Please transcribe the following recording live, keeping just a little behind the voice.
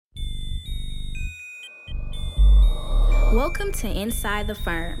Welcome to Inside the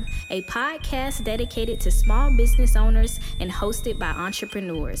Firm, a podcast dedicated to small business owners and hosted by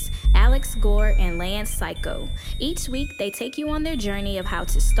entrepreneurs, Alex Gore and Lance Psycho. Each week, they take you on their journey of how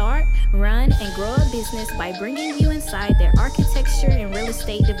to start, run, and grow a business by bringing you inside their architecture and real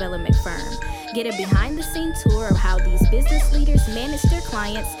estate development firm. Get a behind-the-scenes tour of how these business leaders manage their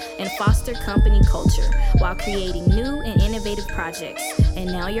clients and foster company culture while creating new and innovative projects. And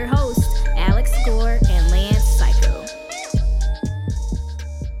now your hosts, Alex Gore and Lance Psycho.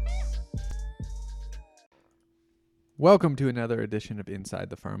 Welcome to another edition of Inside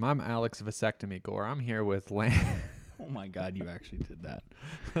the Firm. I'm Alex Vasectomy Gore. I'm here with Lance. Oh my God, you actually did that.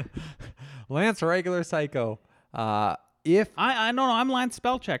 Lance Regular Psycho. I no, I'm Lance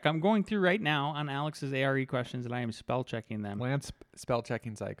Spellcheck. I'm going through right now on Alex's ARE questions and I am spell checking them. Lance Spell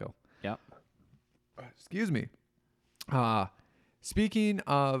Checking Psycho. Yep. Excuse me. Speaking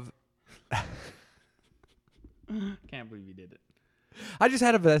of... Can't believe you did it. I just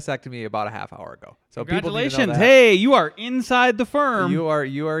had a vasectomy about a half hour ago. So Congratulations. People need to know that. Hey, you are inside the firm. You are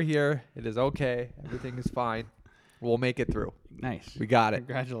here. It is okay. Everything is fine. We'll make it through. Nice. We got it.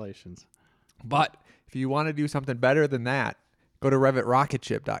 Congratulations. But if you want to do something better than that, go to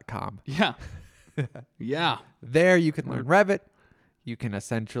RevitRocketShip.com. Yeah. Yeah. There you can learn Revit. You can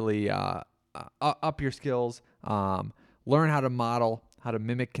essentially up your skills, learn how to model, how to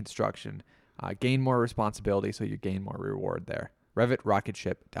mimic construction, gain more responsibility so you gain more reward there.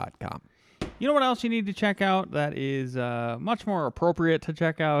 RevitRocketShip.com. You know what else you need to check out that is much more appropriate to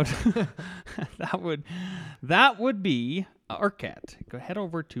check out? that would be ArcCat. Go head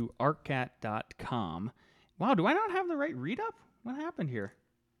over to arccat.com. Wow, do I not have the right read-up? What happened here?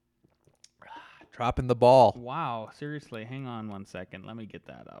 Dropping the ball. Wow, seriously, hang on one second. Let me get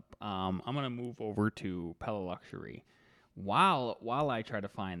that up. I'm going to move over to Pella Luxury. While I try to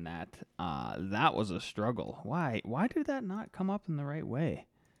find that, that was a struggle. Why did that not come up in the right way?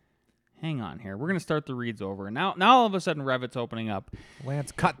 Hang on here. We're going to start the reads over. Now all of a sudden, Revit's opening up.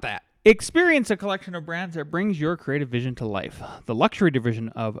 Lance, cut that. Experience a collection of brands that brings your creative vision to life. The luxury division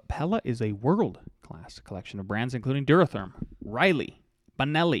of Pella is a world-class collection of brands, including Duratherm, Riley,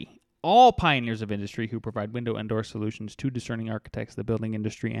 Bonelli, all pioneers of industry who provide window and door solutions to discerning architects, the building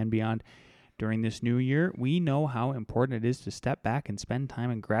industry, and beyond. During this new year, we know how important it is to step back and spend time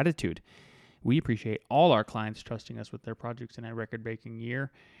in gratitude. We appreciate all our clients trusting us with their projects in a record-breaking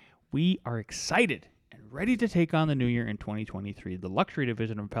year. We are excited and ready to take on the new year in 2023. The luxury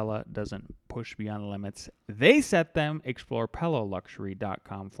division of Pella doesn't push beyond the limits. They set them. Explore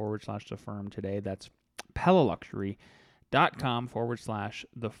PellaLuxury.com/the firm today. That's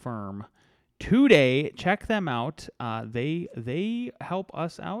PellaLuxury.com/the firm today. Check them out. They help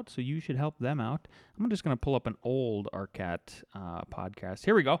us out, so you should help them out. I'm just going to pull up an old ArcCat podcast.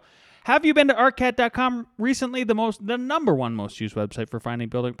 Here we go. Have you been to arccat.com recently? The number one most used website for finding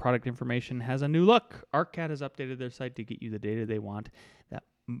building product information has a new look. ArcCat has updated their site to get you the data they want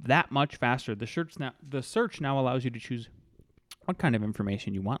that much faster. The search now allows you to choose what kind of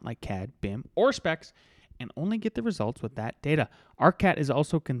information you want, like CAD, BIM, or specs, and only get the results with that data. ArcCat is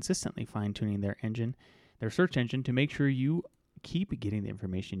also consistently fine-tuning their search engine, to make sure you keep getting the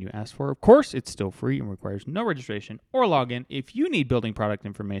information you ask for. Of course, it's still free and requires no registration or login. If you need building product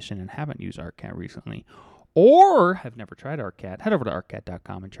information and haven't used ArcCat recently, or have never tried ArcCat, head over to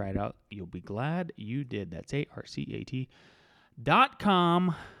arccat.com and try it out. You'll be glad you did. That's ARCAT.com.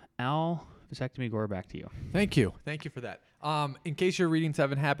 Al Vasectomy Gore, back to you. Thank you for that. In case you're reading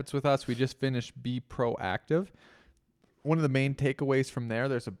 7 Habits with us, we just finished Be Proactive. One of the main takeaways from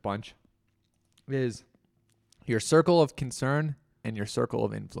there's a bunch, is your circle of concern and your circle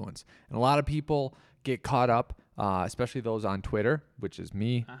of influence. And a lot of people get caught up, especially those on Twitter, which is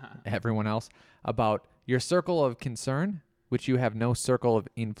me, everyone else, about your circle of concern, which you have no circle of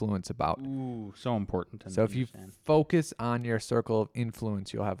influence about. Ooh, so important. So if you focus on your circle of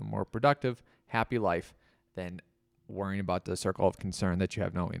influence, you'll have a more productive, happy life than worrying about the circle of concern that you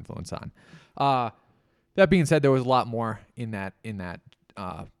have no influence on. That being said, there was a lot more in that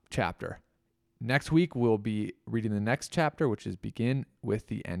chapter. Next week, we'll be reading the next chapter, which is Begin with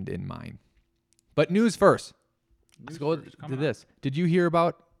the End in Mind. But news first. Let's go to this. Did you hear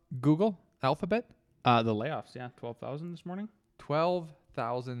about Google Alphabet? The layoffs, yeah. 12,000 this morning?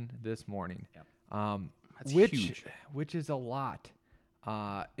 12,000 this morning. Yep. That's huge. huge. Which is a lot.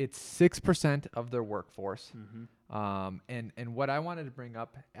 It's 6% of their workforce. Mm-hmm. And what I wanted to bring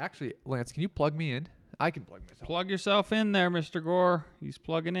up, actually, Lance, can you plug me in? I can plug myself. Plug yourself in there, Mr. Gore. He's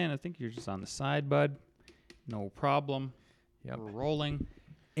plugging in. I think you're just on the side, bud. No problem. Yep. We're rolling.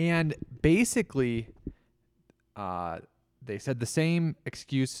 And basically, they said the same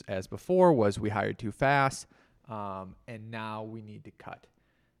excuse as before was we hired too fast. and now we need to cut.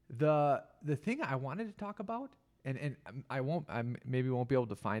 The thing I wanted to talk about, and I maybe won't be able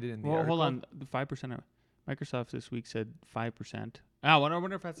to find it in the article. Hold on. The 5% of Microsoft this week said 5%. I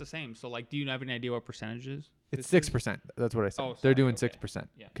wonder if that's the same. So, like, do you have any idea what percentage is? It's 6%. That's what I said. Oh, They're sorry, doing okay. 6%.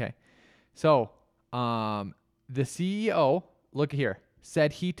 Yeah. Okay. So, the CEO, look here,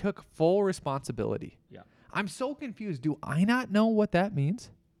 said he took full responsibility. Yeah. I'm so confused. Do I not know what that means?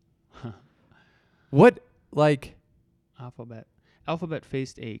 What, like... Alphabet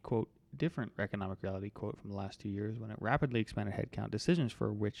faced a, quote, different economic reality, quote, from the last 2 years when it rapidly expanded headcount, decisions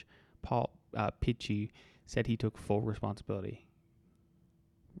for which Paul Pitchey said he took full responsibility.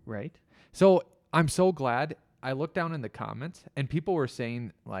 Right? So I'm so glad. I looked down in the comments and people were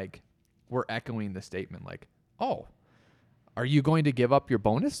saying, like, we're echoing the statement, like, oh, are you going to give up your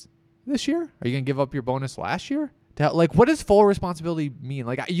bonus this year? Are you going to give up your bonus last year? Like, what does full responsibility mean?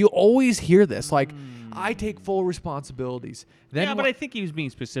 Like, you always hear this, like, I take full responsibilities. Then yeah, but I think he was being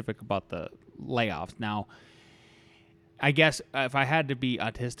specific about the layoffs. Now, I guess if I had to be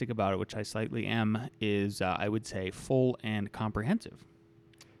autistic about it, which I slightly am, is I would say full and comprehensive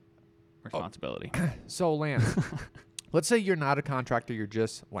responsibility. So, Lance, let's say you're not a contractor, you're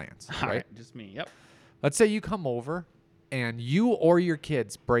just Lance, All right? Just me, yep. Let's say you come over and you or your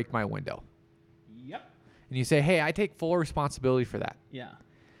kids break my window. Yep. And you say, hey, I take full responsibility for that. Yeah.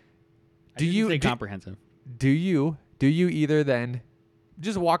 Do you say comprehensive? Do you either then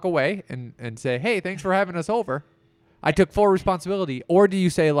just walk away and say, hey, thanks for having us over, I took full responsibility, or do you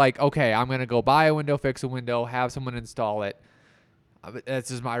say, like, okay, I'm gonna go buy a window, fix a window, have someone install it,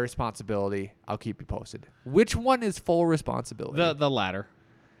 this is my responsibility, I'll keep you posted? Which one is full responsibility? The latter.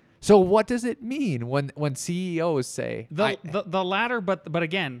 So what does it mean when CEOs say the latter? But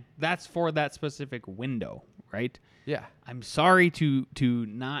again, that's for that specific window, right? Yeah. I'm sorry to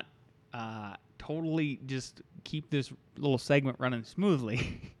not totally just keep this little segment running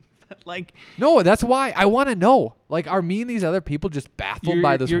smoothly. But like, no, that's why I want to know. Like, are me and these other people just baffled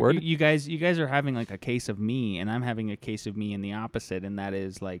by this word? You guys are having like a case of me, and I'm having a case of me in the opposite, and that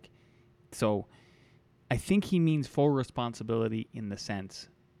is like, so I think he means full responsibility in the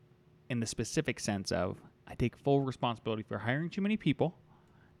specific sense of I take full responsibility for hiring too many people,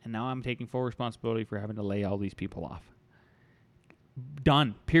 and now I'm taking full responsibility for having to lay all these people off.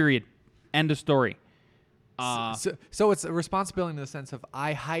 Done. Period. End of story. So it's a responsibility in the sense of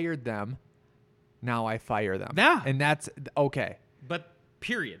I hired them, now I fire them. Yeah. And that's okay. But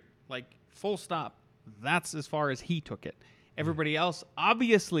period. Like, full stop. That's as far as he took it. Everybody else,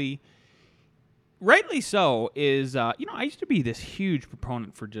 obviously, rightly so, is, I used to be this huge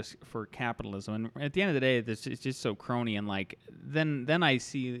proponent for capitalism. And at the end of the day, it's just so crony. And, like, then I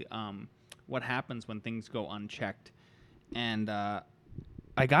see what happens when things go unchecked. And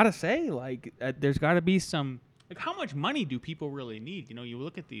I got to say, like, there's got to be some, like, how much money do people really need? You know, you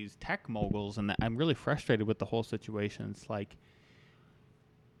look at these tech moguls, and I'm really frustrated with the whole situation. It's like,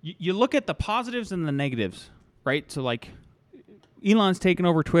 you look at the positives and the negatives, right? So, like, Elon's taken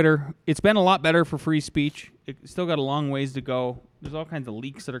over Twitter. It's been a lot better for free speech. It's still got a long ways to go. There's all kinds of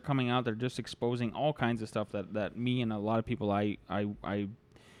leaks that are coming out. They're just exposing all kinds of stuff that me and a lot of people I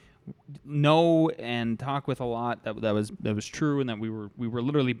know and talk with a lot that was true, and that we were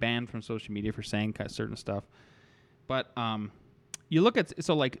literally banned from social media for saying certain stuff. But you look at,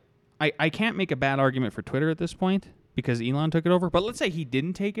 so like, I can't make a bad argument for Twitter at this point because Elon took it over. But let's say he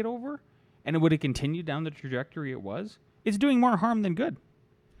didn't take it over, and it would have continued down the trajectory it was. It's doing more harm than good.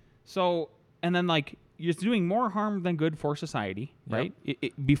 So, and then, like, it's doing more harm than good for society, right?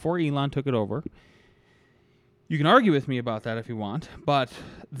 Yep. Before Elon took it over. You can argue with me about that if you want, but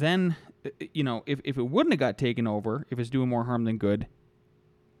then, if it wouldn't have got taken over, if it's doing more harm than good,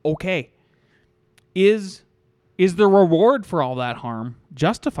 okay. Is the reward for all that harm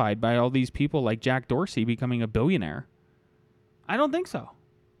justified by all these people like Jack Dorsey becoming a billionaire? I don't think so.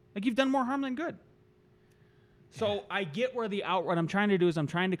 Like, you've done more harm than good. So I get where what I'm trying to do is I'm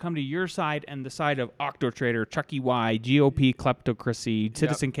trying to come to your side and the side of Octotrader, Chucky Y, GOP kleptocracy,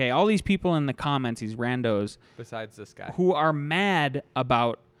 Citizen K, all these people in the comments, these randos. Besides this guy. Who are mad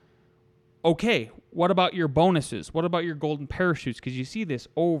about, okay, what about your bonuses? What about your golden parachutes? Because you see this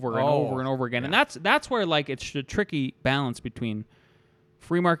over and over and over again. Yeah. And that's where, like, it's a tricky balance between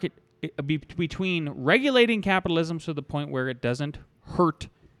free market, between regulating capitalism to the point where it doesn't hurt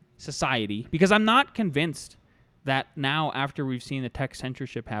society. Because I'm not convinced that now, after we've seen the tech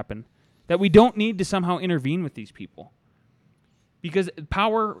censorship happen, that we don't need to somehow intervene with these people. Because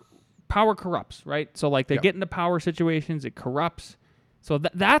power corrupts, right? So, like, they get into power situations, it corrupts. So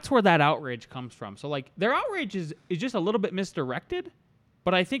that's where that outrage comes from. So, like, their outrage is just a little bit misdirected,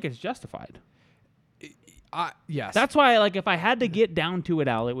 but I think it's justified. Yes. That's why, like, if I had to get down to it,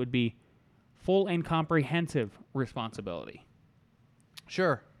 Al, it would be full and comprehensive responsibility.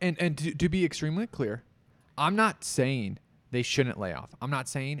 Sure. And to be extremely clear, I'm not saying they shouldn't lay off. I'm not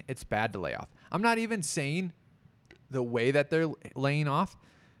saying it's bad to lay off. I'm not even saying the way that they're laying off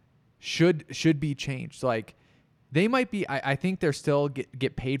should be changed. Like, they might be, I think they're still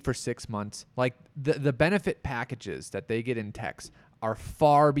get paid for 6 months. Like, the benefit packages that they get in techs are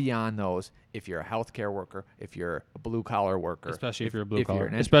far beyond those if you're a healthcare worker, if you're a blue-collar worker. Especially if you're a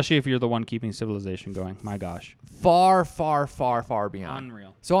blue-collar. you're Especially if you're the one keeping civilization going. My gosh. Far, far, far, far beyond.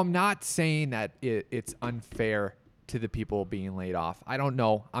 Unreal. So I'm not saying that it's unfair to the people being laid off. I don't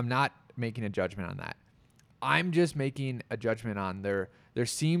know. I'm not making a judgment on that. I'm just making a judgment on there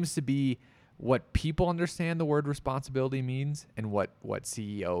seems to be what people understand the word responsibility means and what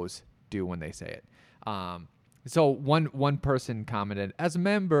CEOs do when they say it. So one person commented, as a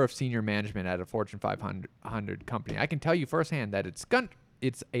member of senior management at a Fortune 500 company, I can tell you firsthand that it's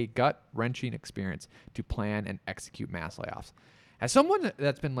a gut-wrenching experience to plan and execute mass layoffs. As someone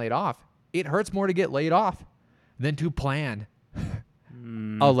that's been laid off, it hurts more to get laid off than to plan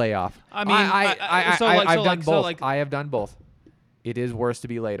a layoff. I mean, I've done both. I have done both. It is worse to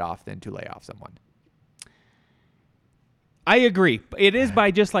be laid off than to lay off someone. I agree. It is by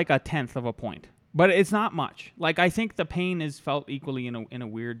just like 1/10 of a point, but it's not much. Like, I think the pain is felt equally in a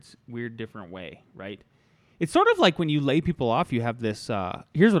weird different way, right? It's sort of like when you lay people off, you have this.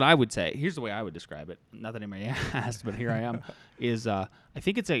 Here's what I would say. Here's the way I would describe it. Not that anybody asked, but here I am. I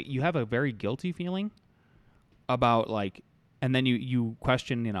think you have a very guilty feeling about, like, and then you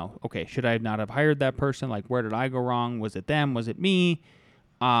question, okay, should I not have hired that person? Like, where did I go wrong? Was it them? Was it me?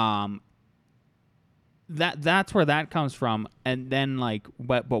 That's where that comes from. And then, like,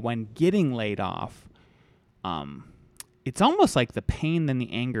 but when getting laid off, it's almost like the pain and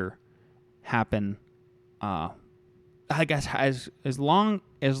the anger happen. I guess as long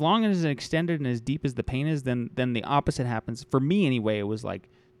as it's extended and as deep as the pain is, then the opposite happens. For me, anyway, it was like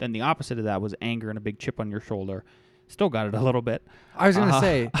then the opposite of that was anger and a big chip on your shoulder. Still got it a little bit. I was going to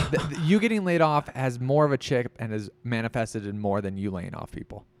say, you getting laid off has more of a chip and is manifested in more than you laying off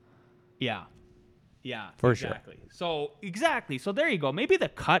people. Yeah. Yeah. For exactly. Sure. So there you go. Maybe the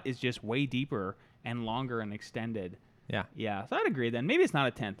cut is just way deeper and longer and extended. Yeah. Yeah. So I'd agree then. Maybe it's not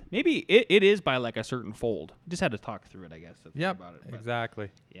a 10th. Maybe it is by like a certain fold. Just had to talk through it, I guess. About it. Exactly.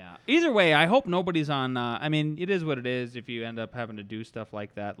 Yeah. Either way, I hope nobody's on. I mean, it is what it is if you end up having to do stuff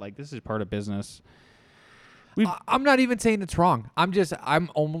like that. Like, this is part of business. I'm not even saying it's wrong. I'm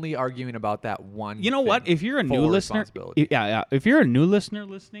only arguing about that one. You know what? If you're a new listener, if you're a new listener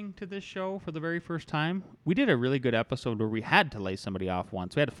listening to this show for the very first time, we did a really good episode where we had to lay somebody off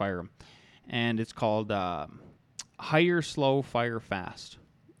once. We had to fire them, and it's called "Hire Slow, Fire Fast."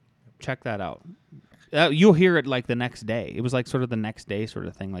 Check that out. You'll hear it like the next day. It was like sort of the next day sort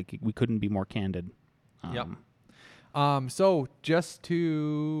of thing. Like, we couldn't be more candid. Yep. So just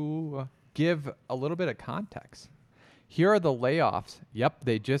to give a little bit of context. Here are the layoffs. Yep,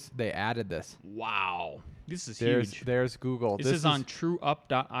 they added this. Wow. This is huge. There's Google. This is on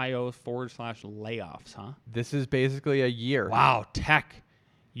trueup.io/layoffs, huh? This is basically a year. Wow, tech.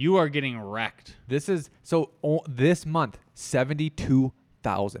 You are getting wrecked. This month,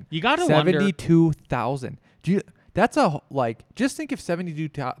 72,000. You got to wonder. 72,000. Just think if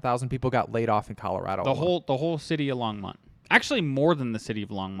 72,000 people got laid off in Colorado. The whole city of Longmont. Actually, more than the city of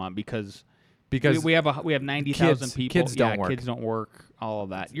Longmont because we have 90,000 people. Kids don't work. Kids don't work. All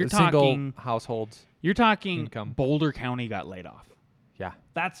of that. You're single talking households. You're talking income. Boulder County got laid off. Yeah,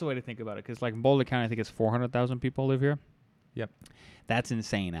 that's the way to think about it. Because like Boulder County, I think it's 400,000 people live here. Yep, that's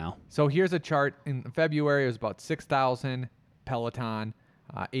insane, Al. So here's a chart. In February, it was about 6,000 Peloton.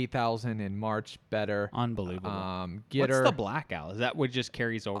 8,000 in March, better. Unbelievable. Getter. What's the black, Al? Is that what just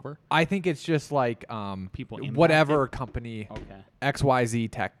carries over? I think it's just like people whatever company. Okay.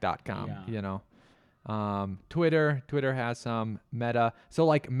 XYZtech.com. Yeah. Twitter has some. Meta. So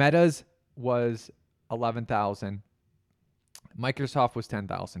like Meta's was 11,000. Microsoft was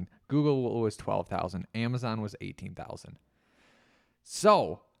 10,000. Google was 12,000. Amazon was 18,000.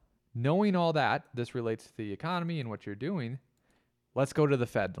 So knowing all that, this relates to the economy and what you're doing. Let's go to the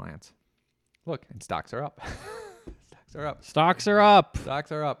Fed, Lance. Look, and stocks are up. Stocks are up.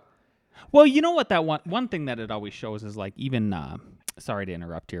 Well, you know what? That one thing that it always shows is like even. Sorry to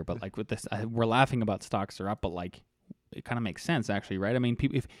interrupt here, but like with this, we're laughing about stocks are up, but like it kind of makes sense actually, right? I mean,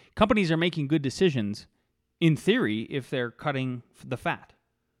 if companies are making good decisions, in theory, if they're cutting the fat.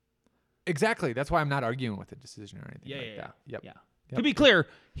 Exactly. That's why I'm not arguing with the decision or anything that. Yep. To be clear,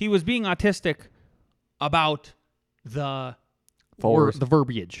 he was being autistic about the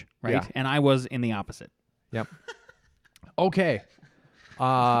verbiage, right? Yeah. And I was in the opposite. Yep. Okay.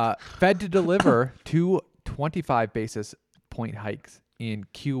 Fed to deliver 225 basis point hikes in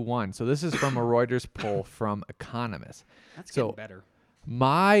Q1. So this is from a Reuters poll from economists. That's So- getting better.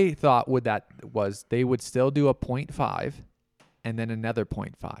 My thought with that was they would still do a 0.5 and then another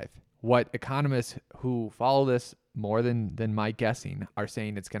 0.5. What economists who follow this more than my guessing are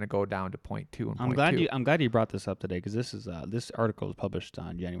saying it's going to go down to 0.2 and 0.2. I'm glad you brought this up today because this article is published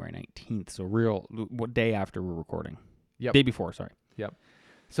on January 19th, so what day after we're recording? Yep. Day before, sorry. Yep.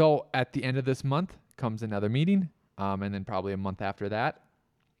 So at the end of this month comes another meeting, and then probably a month after that.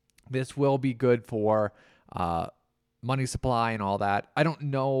 This will be good for money supply and all that. I don't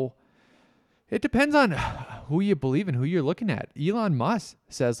know. It depends on who you believe in, who you're looking at. Elon Musk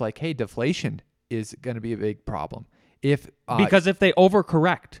says like, hey, deflation is going to be a big problem. Because if they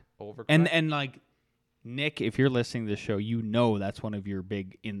overcorrect. Overcorrect. And like, Nick, if you're listening to this show, you know that's one of your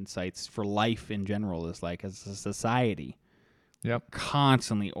big insights for life in general is like as a society,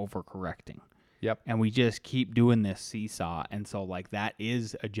 constantly overcorrecting. Yep. And we just keep doing this seesaw. And so like that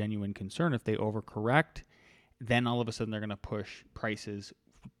is a genuine concern. If they overcorrect, then all of a sudden they're going to push prices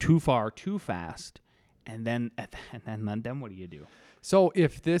too far, too fast. And then what do you do? So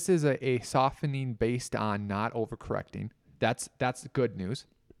if this is a softening based on not overcorrecting, that's good news.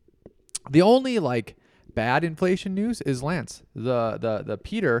 The only like bad inflation news is Lance, the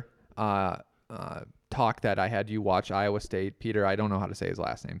Peter talk that I had you watch, Iowa State. Peter, I don't know how to say his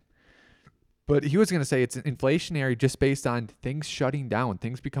last name. But he was going to say it's inflationary just based on things shutting down,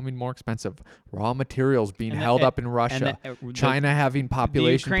 things becoming more expensive, raw materials being held up in Russia, China having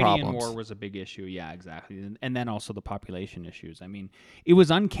population problems. The Ukrainian problems. war was a big issue. Yeah, exactly. And then also the population issues. I mean, it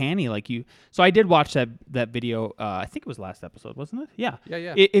was uncanny. So I did watch that video. I think it was last episode, wasn't it? Yeah.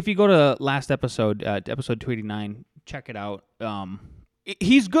 Yeah. If you go to last episode, episode 289, check it out.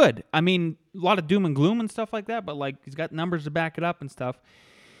 He's good. I mean, a lot of doom and gloom and stuff like that, but like he's got numbers to back it up and stuff.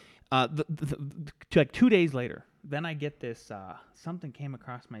 Like 2 days later, then I get this, something came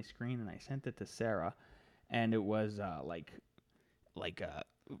across my screen and I sent it to Sarah, and it was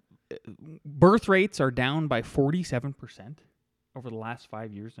birth rates are down by 47% over the last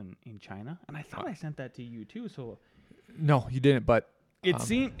 5 years in China. And I thought I sent that to you too. So No, you didn't, but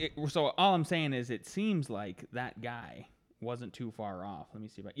so all I'm saying is it seems like that guy wasn't too far off. Let me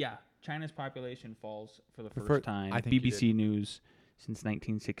see. But yeah, China's population falls for the first time. I think you BBC News. Since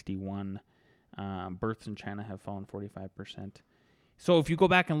 1961, births in China have fallen 45%. So if you go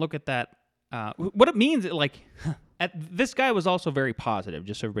back and look at that, what it means, this guy was also very positive,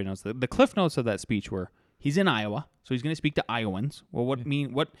 just so everybody knows. The cliff notes of that speech were, he's in Iowa, so he's going to speak to Iowans. Well, what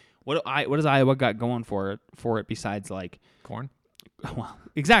does Iowa got going for it besides like corn? Well,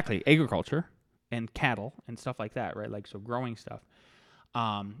 exactly, agriculture and cattle and stuff like that, right? Like so growing stuff,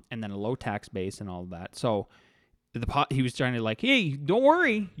 and then a low tax base and all of that. So he was trying to like, hey, don't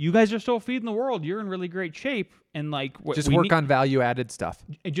worry, you guys are still feeding the world. You're in really great shape, and like just work on value added stuff.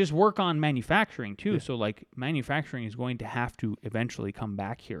 Just work on manufacturing too. Yeah. So like manufacturing is going to have to eventually come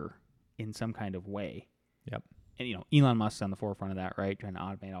back here in some kind of way. Yep. And Elon Musk's on the forefront of that, right? Trying to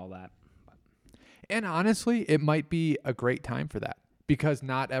automate all that. And honestly, it might be a great time for that because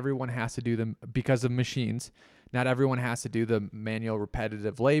not everyone has to do them because of machines. Not everyone has to do the manual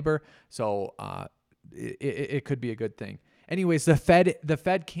repetitive labor. So it could be a good thing. Anyways, the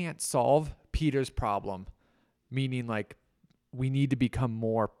Fed can't solve Peter's problem, meaning like we need to become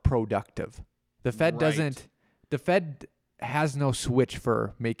more productive. The Fed doesn't. The Fed has no switch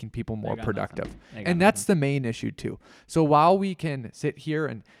for making people more productive. And that's the main issue too. So while we can sit here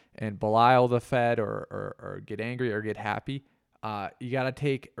and belie the Fed or get angry or get happy, you got to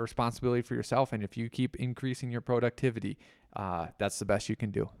take responsibility for yourself. And if you keep increasing your productivity, that's the best you can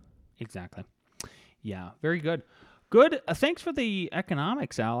do. Exactly. Yeah, very good. Good. Thanks for the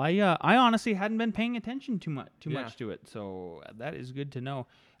economics, Al. I honestly hadn't been paying attention too much to it, so that is good to know.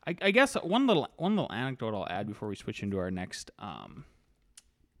 I guess one little anecdote I'll add before we switch into our next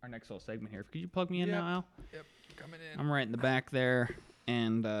little segment here. Could you plug me in now, Al? Yep, coming in. I'm right in the back there,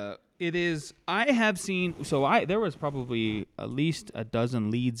 and it is. I have seen. So there was probably at least a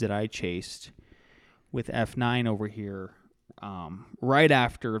dozen leads that I chased with F9 over here, right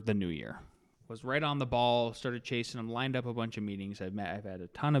after the new year. Was right on the ball, started chasing them, lined up a bunch of meetings. I've had a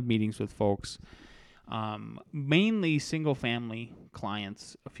ton of meetings with folks, mainly single-family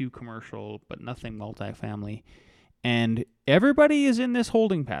clients, a few commercial, but nothing multifamily. And everybody is in this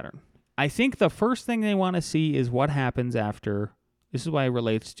holding pattern. I think the first thing they want to see is what happens after. This is why it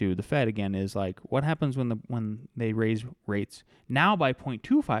relates to the Fed again. Is like what happens when they raise rates now by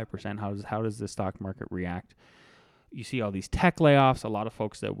 0.25%. How does the stock market react? You see all these tech layoffs. A lot of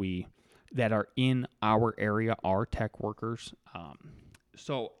folks that we that are in our area are tech workers.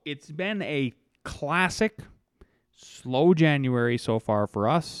 So it's been a classic slow January so far for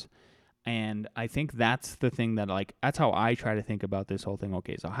us. And I think that's the thing that, like, that's how I try to think about this whole thing.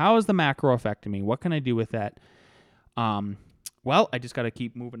 Okay, so how is the macro affecting me? What can I do with that? Well, I just got to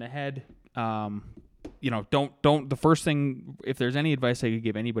keep moving ahead. Don't, the first thing, if there's any advice I could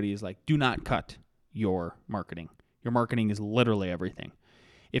give anybody is, like, do not cut your marketing. Your marketing is literally everything.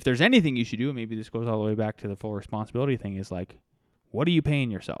 If there's anything you should do, maybe this goes all the way back to the full responsibility thing, is like, what are you paying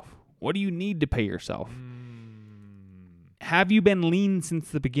yourself? What do you need to pay yourself? Have you been lean since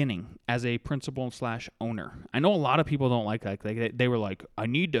the beginning as a principal/owner? I know a lot of people don't like that. They were like,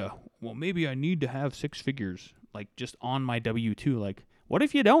 maybe I need to have 6 figures, like, just on my W-2. Like, what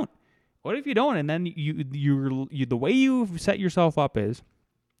if you don't? What if you don't? And then you the way you set yourself up is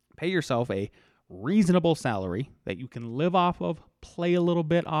pay yourself a reasonable salary that you can live off of, play a little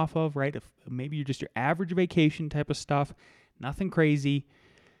bit off of, right? If maybe you're just your average vacation type of stuff, nothing crazy.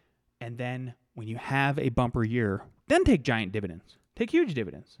 And then when you have a bumper year, then take giant dividends. Take huge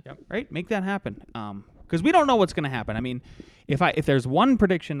dividends. Yep. Right? Make that happen. Because we don't know what's going to happen. I mean, if there's one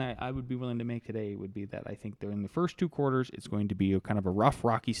prediction I would be willing to make today, it would be that I think that in the first 2 quarters, it's going to be a kind of a rough,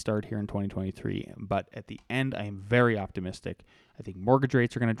 rocky start here in 2023. But at the end, I am very optimistic. I think mortgage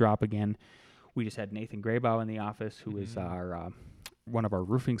rates are going to drop again. We just had Nathan Graybow in the office, who is our one of our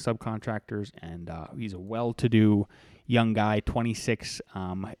roofing subcontractors, and he's a well-to-do young guy, 26,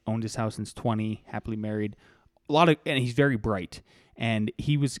 owned his house since 20, happily married. And he's very bright, and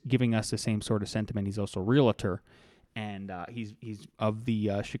he was giving us the same sort of sentiment. He's also a realtor, and he's of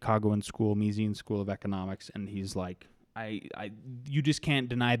the Chicagoan School, Miesian School of Economics, and he's like, you just can't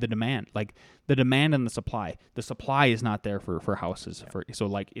deny the demand, like the demand and the supply. The supply is not there for houses, so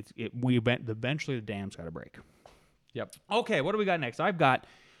like eventually the dam's got to break. Yep. Okay, what do we got next? I've got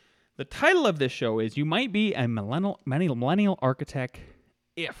the title of this show is "You Might Be a Millennial Architect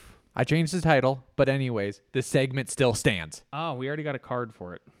If." I changed the title, but anyways, the segment still stands. Oh, we already got a card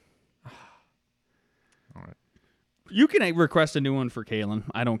for it. All right. You can request a new one for Kalen.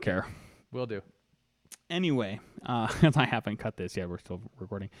 I don't care. Will do. Anyway, I haven't cut this yet. We're still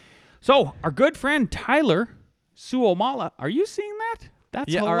recording. So, our good friend Tyler Suomala, are you seeing that?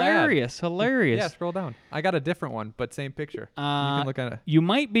 That's hilarious. Hilarious. Yeah, scroll down. I got a different one, but same picture. You can look at it. You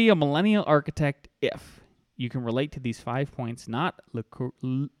might be a millennial architect if you can relate to these 5 points, not Le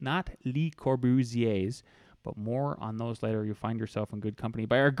Corbusier's, but more on those later. You'll find yourself in good company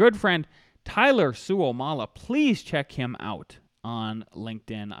by our good friend Tyler Suomala. Please check him out on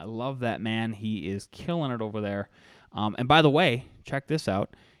LinkedIn. I love that man. He is killing it over there. And by the way, check this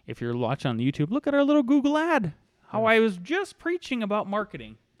out. If you're watching on YouTube, look at our little Google ad. How I was just preaching about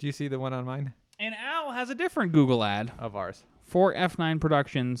marketing. Do you see the one on mine? And Al has a different Google ad Of ours. for F9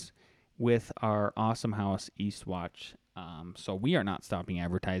 Productions with our awesome house, Eastwatch. So we are not stopping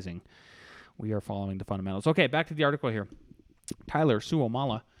advertising. We are following the fundamentals. Okay, back to the article here. Tyler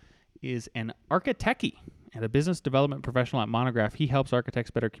Suomala is an architectie and a business development professional at Monograph. He helps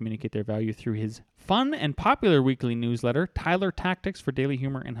architects better communicate their value through his fun and popular weekly newsletter, Tyler Tactics, for daily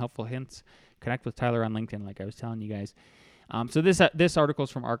humor and helpful hints. Connect with Tyler on LinkedIn, like I was telling you guys. So this article is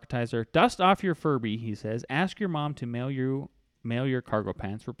from Architizer. Dust off your Furby, he says. Ask your mom to mail your cargo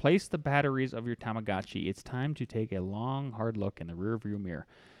pants. Replace the batteries of your Tamagotchi. It's time to take a long, hard look in the rearview mirror.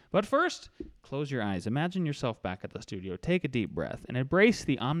 But first, close your eyes. Imagine yourself back at the studio. Take a deep breath and embrace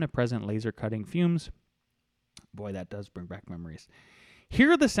the omnipresent laser cutting fumes. Boy, that does bring back memories.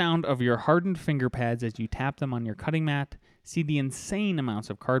 Hear the sound of your hardened finger pads as you tap them on your cutting mat. See the insane amounts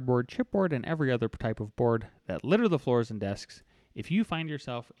of cardboard, chipboard, and every other type of board that litter the floors and desks. If you find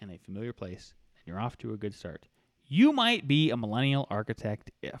yourself in a familiar place, then you're off to a good start. You might be a millennial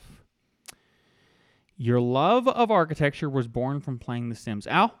architect if your love of architecture was born from playing The Sims.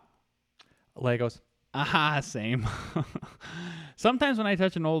 Al? Legos. Aha, same. Sometimes when I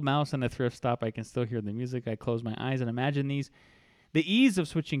touch an old mouse in a thrift stop, I can still hear the music. I close my eyes and imagine these. The ease of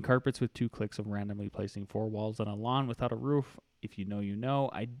switching carpets with 2 clicks of randomly placing 4 walls on a lawn without a roof. If you know, you know.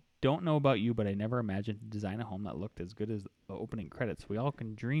 I don't know about you, but I never imagined to design a home that looked as good as the opening credits. We all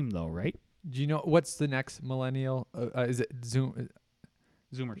can dream, though, right? Do you know what's the next millennial? Is it Zoomers.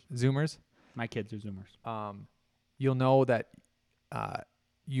 Zoomers? My kids are Zoomers. You'll know that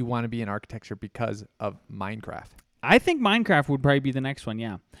you want to be in architecture because of Minecraft. I think Minecraft would probably be the next one,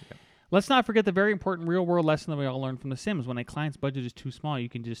 yeah. Okay. Let's not forget the very important real-world lesson that we all learned from The Sims. When a client's budget is too small, you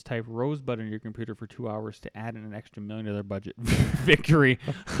can just type Rosebud on your computer for 2 hours to add in an extra $1 million budget. Victory.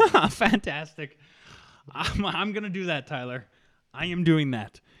 Fantastic. I'm going to do that, Tyler. I am doing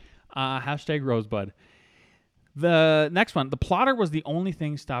that. Hashtag Rosebud. The next one, the plotter was the only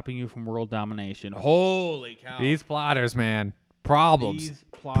thing stopping you from world domination. Holy cow. These plotters, man. Problems. These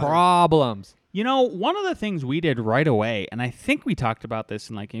plotters. Problems. You know, one of the things we did right away, and I think we talked about this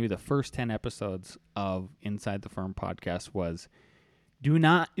in like maybe the first 10 episodes of Inside the Firm podcast, was you're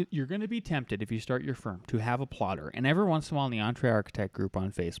going to be tempted if you start your firm to have a plotter. And every once in a while in the Entre Architect group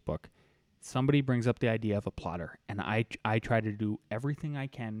on Facebook, somebody brings up the idea of a plotter. And I try to do everything I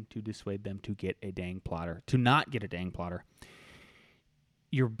can to dissuade them to get a dang plotter, to not get a dang plotter.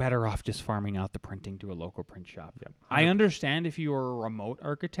 You're better off just farming out the printing to a local print shop. Yep. I understand if you're a remote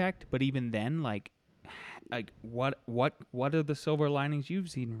architect, but even then, like what are the silver linings you've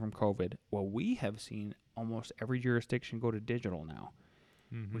seen from COVID? Well, we have seen almost every jurisdiction go to digital now,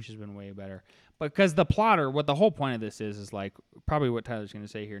 which has been way better. But because the plotter, what the whole point of this is like probably what Tyler's going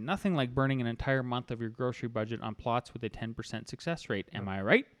to say here. Nothing like burning an entire month of your grocery budget on plots with a 10% success rate. Am I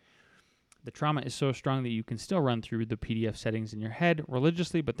right? The trauma is so strong that you can still run through the PDF settings in your head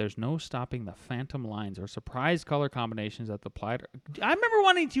religiously, but there's no stopping the phantom lines or surprise color combinations that the plotter. I remember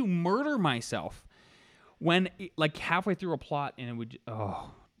wanting to murder myself when, like, halfway through a plot, and it would.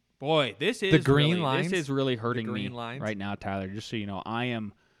 Oh boy, this is the green really, lines. This is really hurting the me green lines. right now, Tyler. Just so you know, I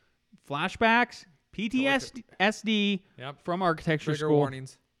am flashbacks, PTSD from architecture Trigger school.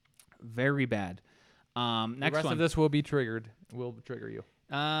 warnings. Very bad. Next The rest one. of this will be triggered. Will trigger you.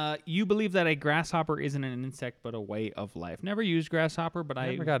 You believe that a grasshopper isn't an insect but a way of life. Never used grasshopper, but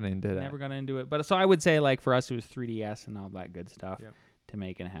I Never got into that. never got into it. But so I would say, like, for us, it was 3DS and all that good stuff Yep. to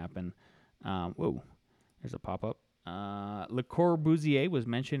make it happen. Whoa, there's a pop-up. Le Corbusier was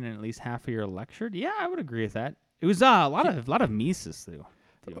mentioned in at least half of your lecture. Yeah, I would agree with that. It was a lot of Mises too.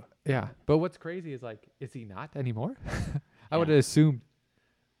 Yeah, but what's crazy is like, is he not anymore? I would have assumed.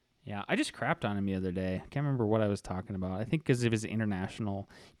 Yeah, I just crapped on him the other day. I can't remember what I was talking about. I think because of his international.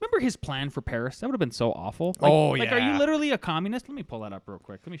 Remember his plan for Paris? That would have been so awful. Like, Oh, Like, are you yeah. literally a communist? Let me pull that up real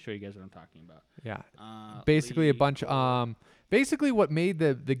quick. Let me show you guys what I'm talking about. Yeah, basically a bunch. Basically what made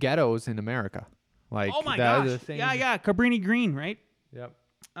the ghettos in America. Like, Oh my that- gosh! the thing- Yeah, Cabrini Green, right? Yep.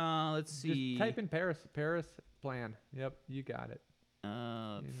 Let's see. Just type in Paris plan. Yep, you got it.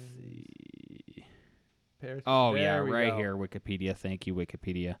 Let's see. Paris. Oh yeah, there we right go. here, Wikipedia. Thank you,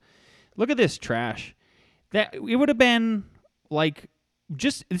 Wikipedia. Look at this trash. That it would have been like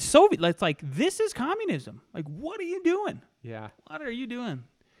just Soviet. It's like this is communism. Like, what are you doing? Yeah. What are you doing?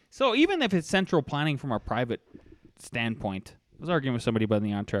 So even if it's central planning from our private standpoint, I was arguing with somebody about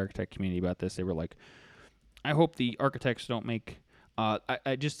the Entre Architect community about this. They were like, I hope the architects don't make.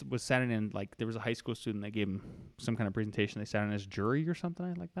 I just was sat in, like, there was a high school student that gave him some kind of presentation. They sat in as jury or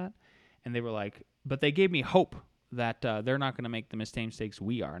something like that. And they were like, but they gave me hope that they're not going to make the mistakes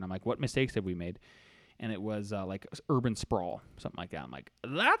we are. And I'm like, what mistakes have we made? And it was like urban sprawl, something like that. I'm like,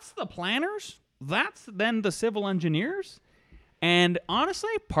 that's the planners? That's then the civil engineers? And honestly,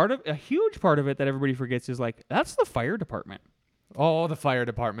 a huge part of it that everybody forgets is like, that's the fire department. Oh, the fire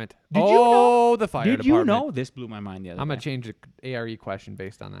department. Did you know? The fire Did department. you know? This blew my mind the other I'm day. gonna change the ARE question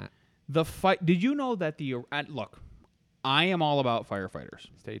based on that. Did you know that look, I am all about firefighters.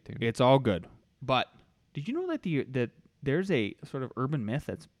 Stay tuned. It's all good. But did you know that there's a sort of urban myth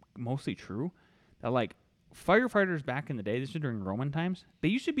that's mostly true? That, like, firefighters back in the day, this was during Roman times, they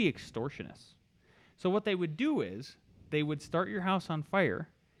used to be extortionists. So what they would do is they would start your house on fire,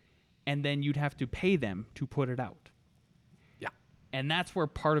 and then you'd have to pay them to put it out. Yeah. And that's where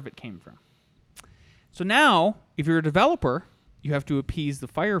part of it came from. So now, if you're a developer, you have to appease the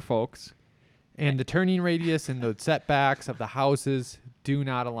fire folks. And the turning radius and the setbacks of the houses do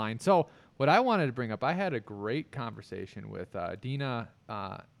not align. So what I wanted to bring up, I had a great conversation with Dina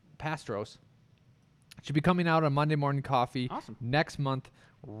Pastros. She'll be coming out on Monday Morning Coffee Awesome. next month,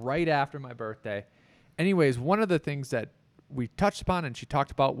 right after my birthday. Anyways, one of the things that we touched upon and she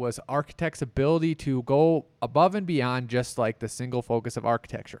talked about was architects' ability to go above and beyond just like the single focus of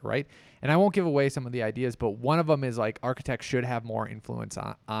architecture, right? And I won't give away some of the ideas, but one of them is like architects should have more influence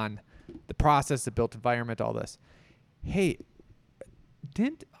on the process, the built environment, all this. Hey,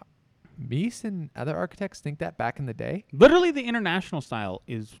 didn't Mies and other architects think that back in the day? Literally, the international style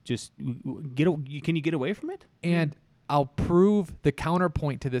is just can you get away from it? And I'll prove the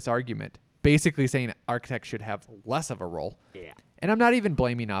counterpoint to this argument, basically saying architects should have less of a role. Yeah. And I'm not even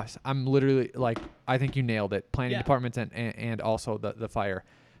blaming us. I'm literally like, I think you nailed it. Planning Yeah. departments and also the fire.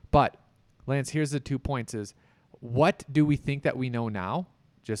 But Lance, here's the 2 points is what do we think that we know now?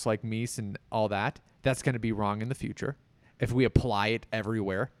 Just like Mies and all that, that's going to be wrong in the future if we apply it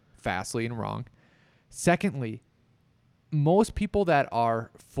everywhere, fastly and wrong. Secondly, most people that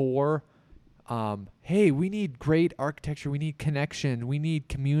are for hey, we need great architecture, we need connection, we need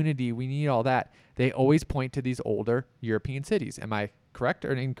community, we need all that. They always point to these older European cities. Am I correct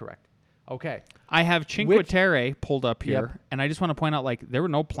or incorrect? Okay. I have Cinque Terre pulled up here, Yep. and I just want to point out, like, there were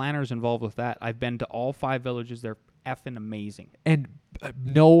no planners involved with that. I've been to all 5 villages. They're effing amazing. And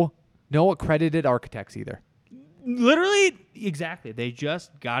no accredited architects either. Literally, exactly. They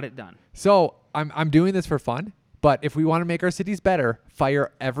just got it done. So I'm doing this for fun, but if we want to make our cities better,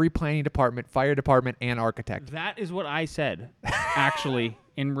 fire every planning department, fire department, and architect. That is what I said, actually,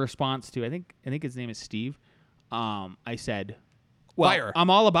 in response to, I think his name is Steve. I said, well, Fire. I'm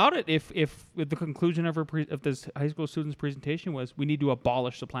all about it. If the conclusion of this high school student's presentation was, we need to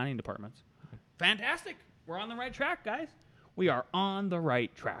abolish the planning departments. Fantastic. We're on the right track, guys. We are on the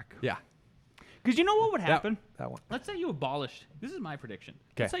right track. Yeah. Because you know what would happen? That one. Let's say you abolished. This is my prediction.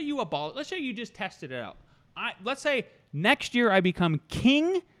 'Kay. Let's say you abolish. Let's say you just tested it out. Let's say next year I become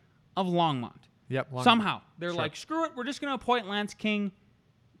king of Longmont. Yep. Somehow they're Sure. like, screw it. We're just gonna appoint Lance king.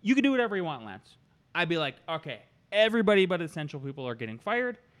 You can do whatever you want, Lance. I'd be like, okay, everybody but essential people are getting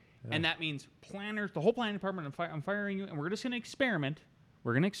fired, and that means planners, the whole planning department. I'm firing you, and we're just gonna experiment.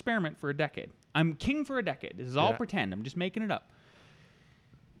 We're gonna experiment for a decade. I'm king for a decade. This is all Yeah. pretend. I'm just making it up.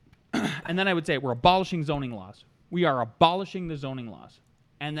 And then I would say, we're abolishing zoning laws. We are abolishing the zoning laws.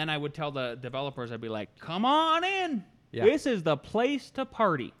 And then I would tell the developers, I'd be like, come on in. Yeah. This is the place to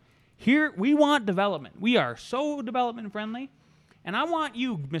party. Here, we want development. We are so development friendly. And I want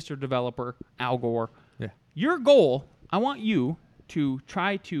you, Mr. Developer, Al Gore, Yeah. your goal, I want you to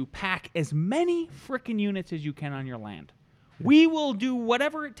try to pack as many frickin' units as you can on your land. We will do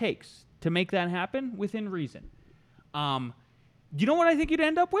whatever it takes to make that happen within reason. You know what I think you'd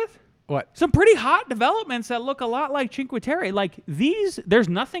end up with? What? Some pretty hot developments that look a lot like Cinque Terre. Like these, there's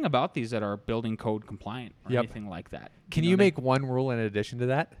nothing about these that are building code compliant or Yep. anything like that. Can know you what I- make one rule in addition to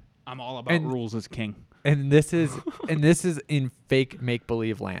that? I'm all about and- rules as king. And this is in fake make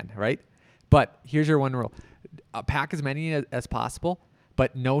believe land, right? But here's your one rule: pack as many as possible,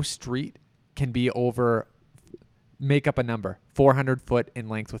 but no street can be over. Make up a number: 400 foot in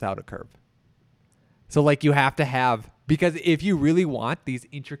length without a curve. So like you have to have, because if you really want these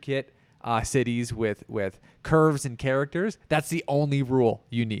intricate cities with curves and characters, that's the only rule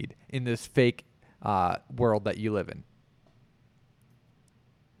you need in this fake world that you live in.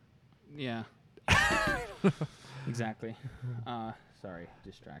 Yeah. Exactly. Sorry,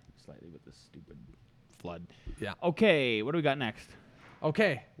 distracted slightly with this stupid flood. Yeah. Okay, what do we got next?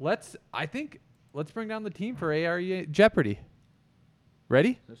 Okay, let's bring down the team for ARE Jeopardy.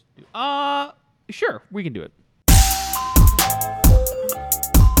 Ready? Sure, we can do it.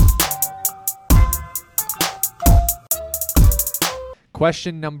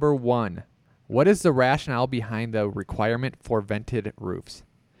 Question number 1. What is the rationale behind the requirement for vented roofs?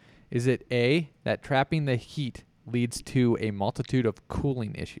 Is it A, that trapping the heat leads to a multitude of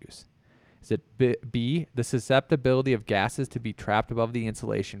cooling issues? Is it B, the susceptibility of gases to be trapped above the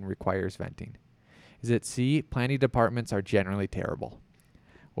insulation requires venting? Is it C, planning departments are generally terrible?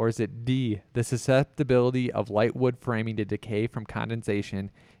 Or is it D, the susceptibility of light wood framing to decay from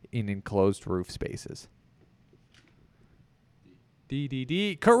condensation in enclosed roof spaces?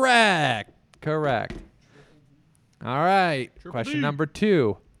 D. Correct. All right. Question number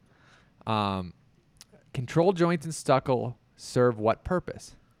 2. Control joints and stucco serve what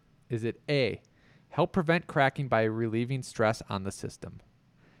purpose? Is it A, help prevent cracking by relieving stress on the system?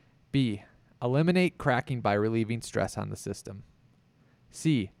 B, eliminate cracking by relieving stress on the system?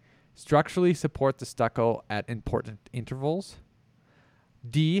 C, structurally support the stucco at important intervals?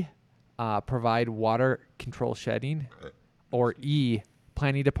 D, provide water control shedding? Or E,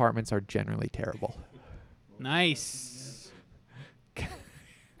 planning departments are generally terrible? Nice.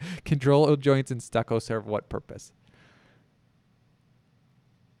 Control joints and stucco serve what purpose?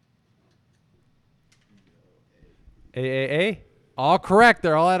 A. All correct.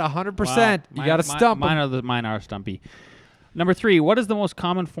 They're all at 100%. You got to stump 'em. Mine are stumpy. Number 3, what is the most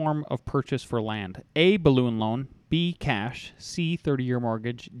common form of purchase for land? A, balloon loan. B, cash. C, 30-year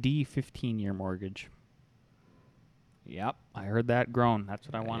mortgage. D, 15-year mortgage. Yep, I heard that groan. That's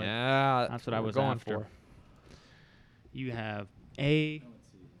what I wanted. Yeah, That's what I we're was going after. for. You have A,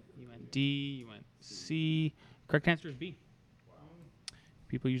 you went D, you went C. Correct answer is B.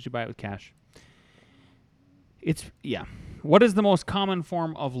 People usually buy it with cash. What is the most common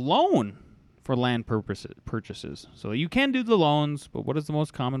form of loan for land purchases? So you can do the loans, but what is the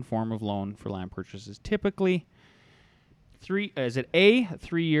most common form of loan for land purchases? Typically, is it A,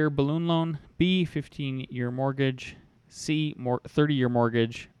 3-year balloon loan, B, 15-year mortgage, C, 30-year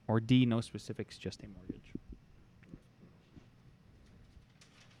mortgage, or D, no specifics, just a mortgage?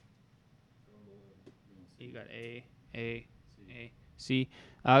 got A, C.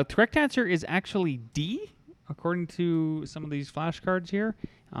 Correct answer is actually D, according to some of these flashcards here.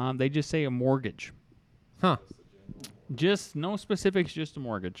 They just say a mortgage. Huh. Just no specifics, just a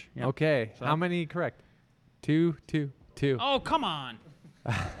mortgage. Yep. Okay. So- How many correct? 2, 2, 2. Oh, come on.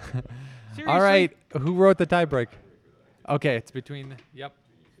 Seriously? All right. Who wrote the tiebreak? Okay, it's between. Yep.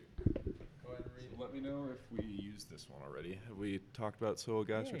 Let me know if we used this one already. Have we talked about soil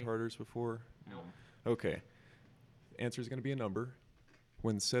gas retarders before? No. Okay. Answer is going to be a number.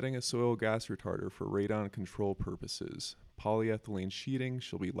 When setting a soil gas retarder for radon control purposes, polyethylene sheeting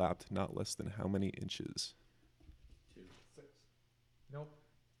shall be lapped not less than how many inches? 2, 6. Nope.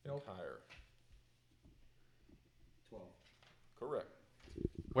 Nope. Higher. 12. Correct.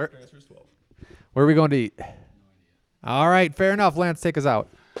 Where Answer is 12. are we going to eat? All right, fair enough. Lance, take us out.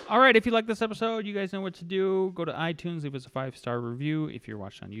 All right, if you like this episode, you guys know what to do. Go to iTunes, leave us a 5-star review. If you're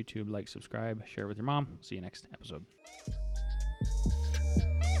watching on YouTube, like, subscribe, share with your mom. See you next episode.